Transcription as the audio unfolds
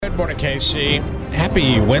morning, KC.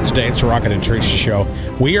 Happy Wednesday. It's the Rocket and Teresa Show.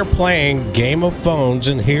 We are playing Game of Phones,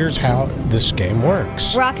 and here's how this game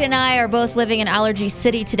works. Rocket and I are both living in Allergy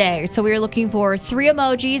City today, so we are looking for 3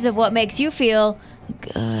 emojis of what makes you feel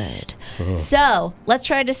good. So let's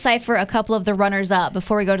try to decipher a couple of the runners-up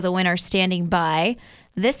before we go to the winner standing by.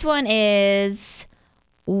 This one is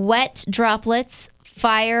wet droplets,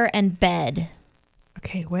 fire, and bed.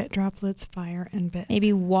 Okay, wet droplets, fire, and bed.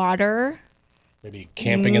 Maybe water. Maybe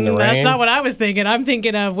camping in the rain. That's not what I was thinking. I'm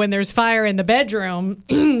thinking of when there's fire in the bedroom,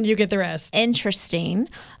 you get the rest. Interesting.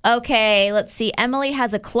 Okay, let's see. Emily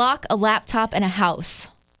has a clock, a laptop, and a house.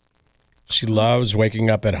 She loves waking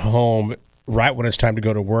up at home right when it's time to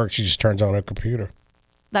go to work. She just turns on her computer.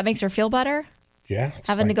 That makes her feel better? Yeah.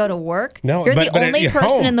 Having to go to work? No, You're but the only at person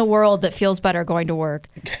home. in the world that feels better going to work.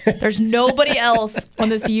 There's nobody else on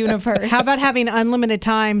this universe. How about having unlimited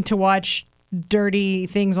time to watch dirty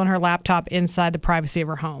things on her laptop inside the privacy of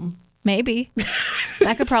her home? Maybe.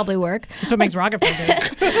 That could probably work. That's what makes Rocket feel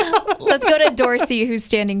good. Let's go to Dorsey, who's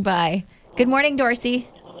standing by. Good morning, Dorsey.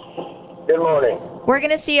 Good morning. We're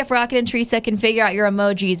going to see if Rocket and Teresa can figure out your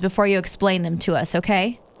emojis before you explain them to us,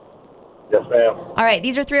 okay? Yes, ma'am. All right,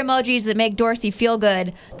 these are 3 emojis that make Dorsey feel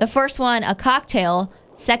good. The first one, a cocktail.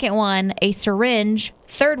 Second one, a syringe.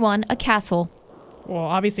 Third one, a castle. Well,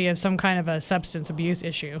 obviously you have some kind of a substance abuse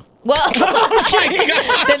issue. Well,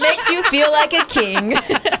 that makes you feel like a king.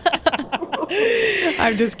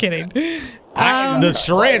 I'm just kidding. The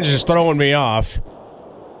syringe is throwing me off.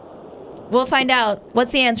 We'll find out.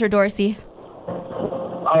 What's the answer, Dorsey?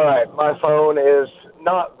 All right, my phone is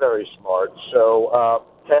not very smart, so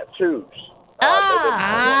tattoos.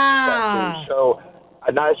 Tattoos. So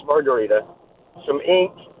a nice margarita, some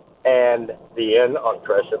ink, and the inn on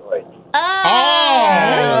Crescent Lake.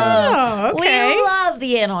 Oh, okay. We love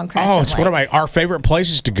the Inn on Crescent Oh, it's one of our favorite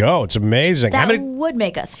places to go. It's amazing. That would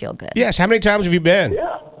make us feel good. Yes, how many times have you been?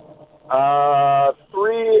 Yeah.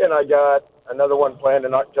 3, and I got another one planned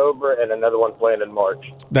in October and another one planned in March.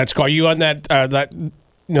 That's cool. Are you on that that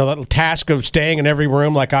task of staying in every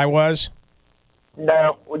room like I was?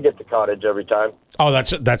 No, we get the cottage every time. Oh,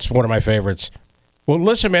 that's one of my favorites. Well,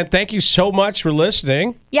 listen, man, thank you so much for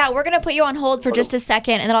listening. Yeah, we're going to put you on hold for just a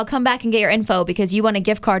second, and then I'll come back and get your info because you want a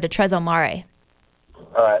gift card to Trezzo Mare.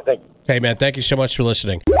 All right, thank you. Hey, man, thank you so much for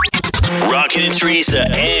listening. Rocket and Teresa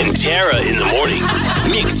and Tara in the morning.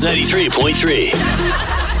 Mix 93.3.